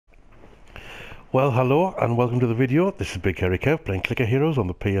Well, hello and welcome to the video. This is BigHairyKev playing Clicker Heroes on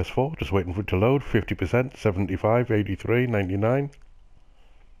the PS4. Just waiting for it to load. 50%, 75, 83, 99.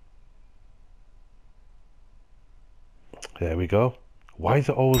 There we go. Why is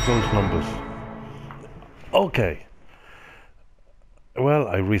it always those numbers? Okay. Well,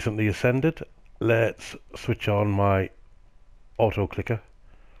 I recently ascended. Let's switch on my auto clicker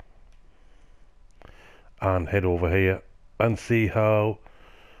and head over here and see how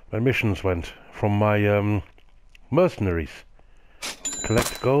my missions went from my mercenaries.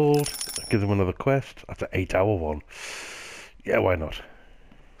 Collect gold, give them another quest. That's an 8-hour one. Yeah, why not?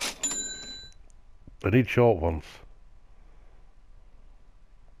 I need short ones.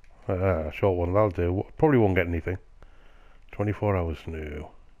 Short one, that'll do. Probably won't get anything. 24 hours,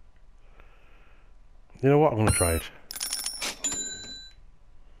 no. You know what, I'm going to try it.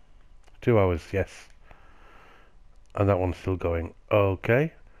 2 hours, yes. And that one's still going.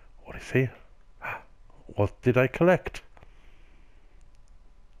 Okay. What is here? What did I collect?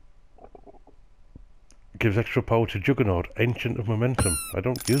 Gives extra power to Juggernaut. Ancient of Momentum. I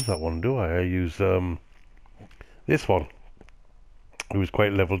don't use that one, do I? I use this one. It was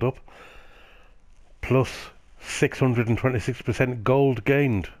quite leveled up. Plus 626% gold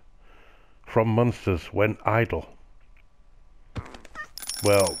gained from monsters when idle.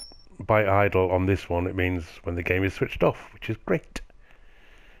 Well, by idle on this one it means when the game is switched off, which is great.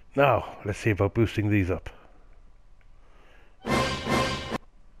 Now, let's see about boosting these up.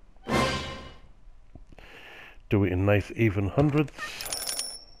 Do it in nice even hundreds.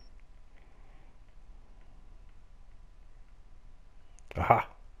 Aha!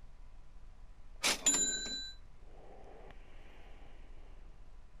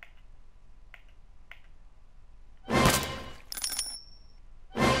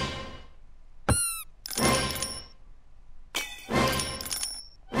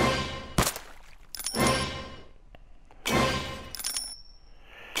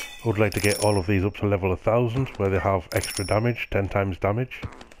 I would like to get all of these up to level 1000, where they have extra damage, 10 times damage.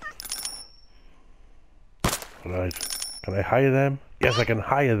 Right, can I hire them? Yes, I can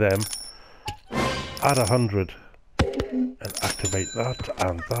hire them. Add 100. And activate that,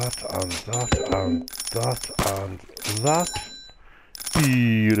 and that, and that, and that, and that.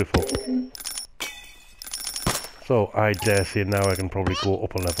 Beautiful. So, I dare say now I can probably go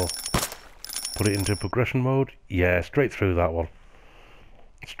up a level. Put it into progression mode. Yeah, straight through that one.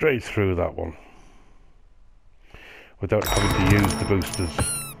 Straight through that one without having to use the boosters.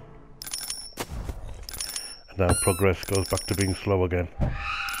 And now progress goes back to being slow again.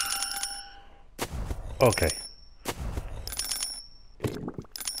 Okay.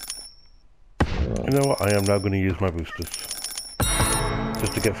 You know what? I am now going to use my boosters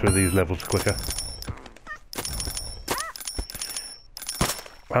just to get through these levels quicker.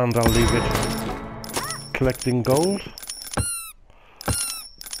 And I'll leave it collecting gold.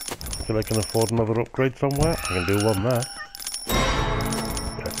 Till I can afford another upgrade somewhere. I can do one there.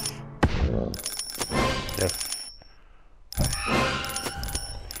 Yes. Yes.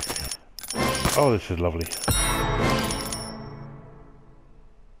 Oh, this is lovely.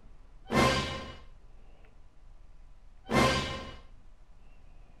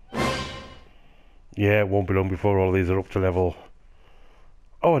 Yeah, it won't be long before all these are up to level.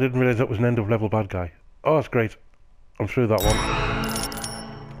 Oh, I didn't realise that was an end of level bad guy. Oh, that's great. I'm through that one.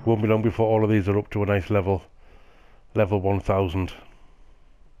 Won't be long before all of these are up to a nice level 1000.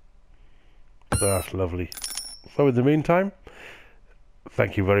 That's lovely. So in the meantime,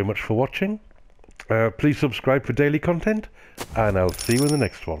 thank you very much for watching. Please subscribe for daily content, and I'll see you in the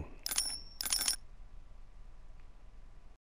next one.